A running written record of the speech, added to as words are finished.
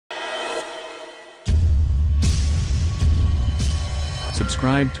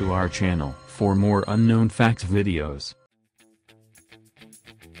Subscribe to our channel for more unknown facts videos.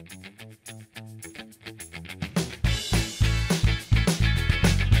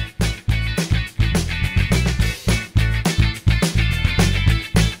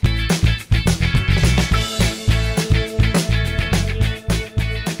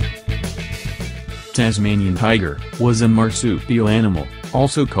 Tasmanian tiger was a marsupial animal,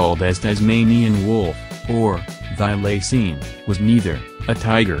 also called as Tasmanian wolf, or Thylacine, was neither a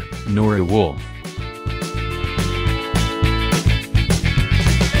tiger nor a wolf.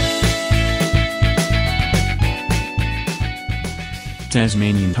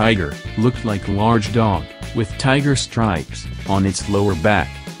 Tasmanian tiger looked like a large dog, with tiger stripes on its lower back,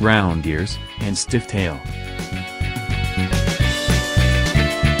 round ears, and stiff tail.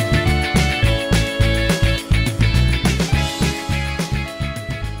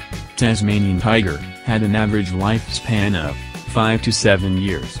 Tasmanian tiger had an average lifespan of 5 to 7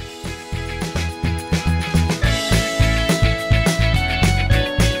 years.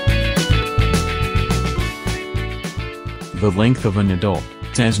 The length of an adult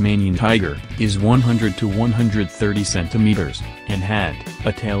Tasmanian tiger is 100 to 130 centimeters, and had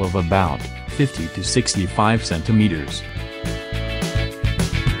a tail of about 50 to 65 centimeters.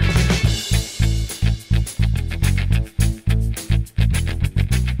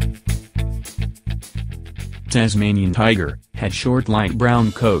 Tasmanian tiger had short light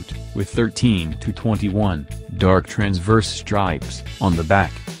brown coat, with 13 to 21 dark transverse stripes on the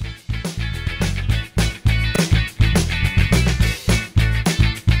back.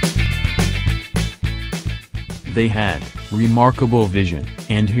 They had remarkable vision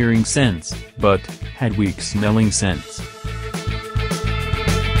and hearing sense, but had weak smelling sense.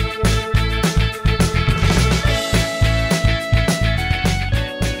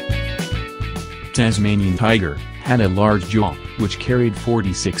 Tasmanian tiger had a large jaw, which carried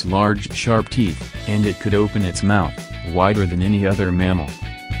 46 large sharp teeth, and it could open its mouth wider than any other mammal.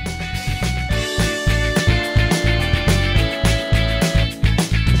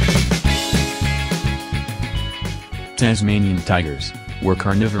 Tasmanian tigers were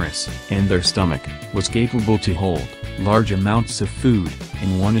carnivorous, and their stomach was capable to hold large amounts of food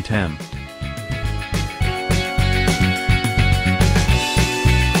in one attempt.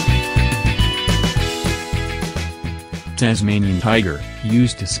 Tasmanian tiger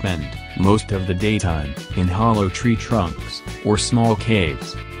used to spend most of the daytime in hollow tree trunks or small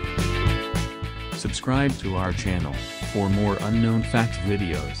caves. Subscribe to our channel for more unknown fact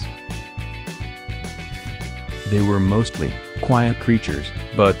videos. They were mostly quiet creatures,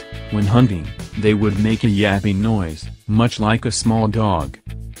 but when hunting, they would make a yapping noise, much like a small dog.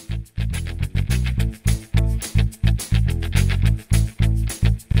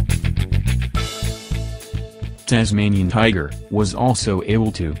 Tasmanian tiger was also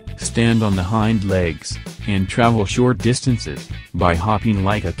able to stand on the hind legs and travel short distances by hopping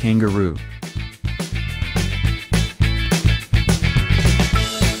like a kangaroo.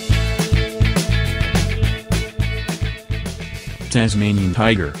 Tasmanian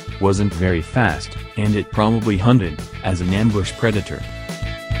tiger wasn't very fast, and it probably hunted as an ambush predator.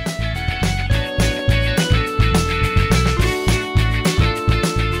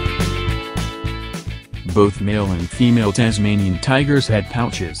 Both male and female Tasmanian tigers had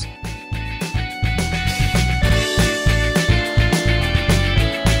pouches.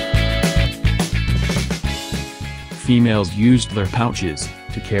 Females used their pouches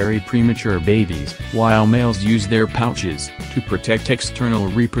to carry premature babies, while males used their pouches to protect external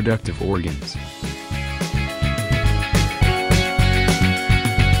reproductive organs.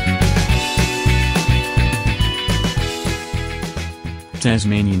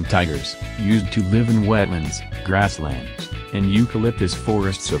 Tasmanian tigers used to live in wetlands, grasslands, and eucalyptus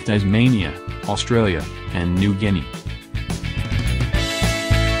forests of Tasmania, Australia, and New Guinea.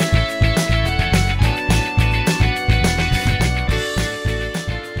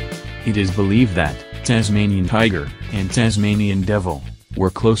 It is believed that Tasmanian tiger and Tasmanian devil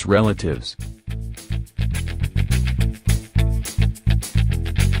were close relatives.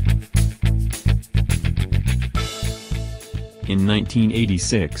 In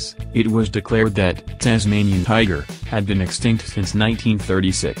 1986, it was declared that Tasmanian tiger had been extinct since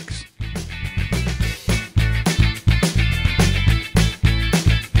 1936.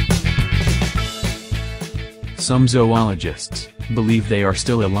 Some zoologists believe they are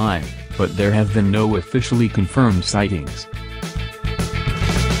still alive, but there have been no officially confirmed sightings.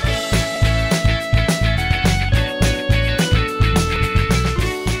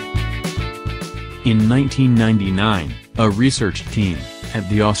 In 1999, a research team at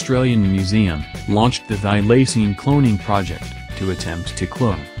the Australian Museum launched the Thylacine cloning project to attempt to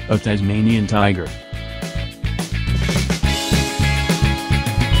clone a Tasmanian tiger.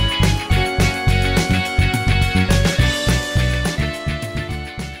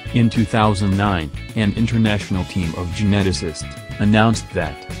 In 2009, an international team of geneticists announced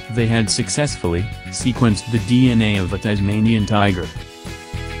that they had successfully sequenced the DNA of a Tasmanian tiger.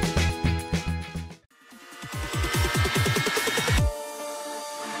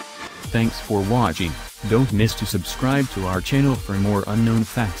 Thanks for watching. Don't miss to subscribe to our channel for more unknown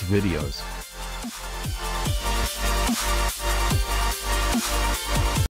facts videos.